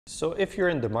So if you're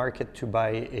in the market to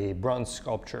buy a bronze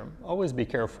sculpture, always be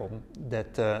careful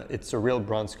that it's a real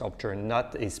bronze sculpture,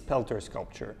 not a spelter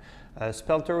sculpture.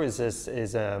 Spelter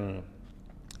is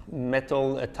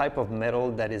metal, a type of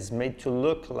metal that is made to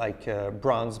look like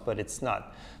bronze, but it's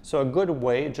not. So a good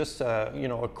way, just you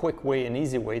know, a quick way, an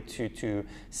easy way to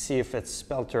see if it's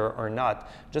spelter or not,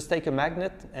 just take a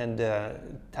magnet and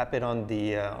tap it on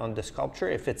the sculpture.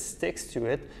 If it sticks to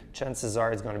it, chances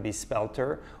are it's going to be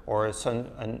spelter or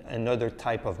another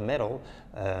type of metal.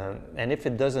 And if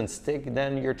it doesn't stick,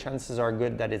 then your chances are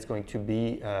good that it's going to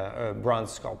be a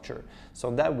bronze sculpture. So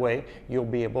that way you'll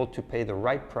be able to pay the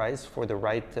right price for the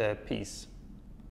right piece.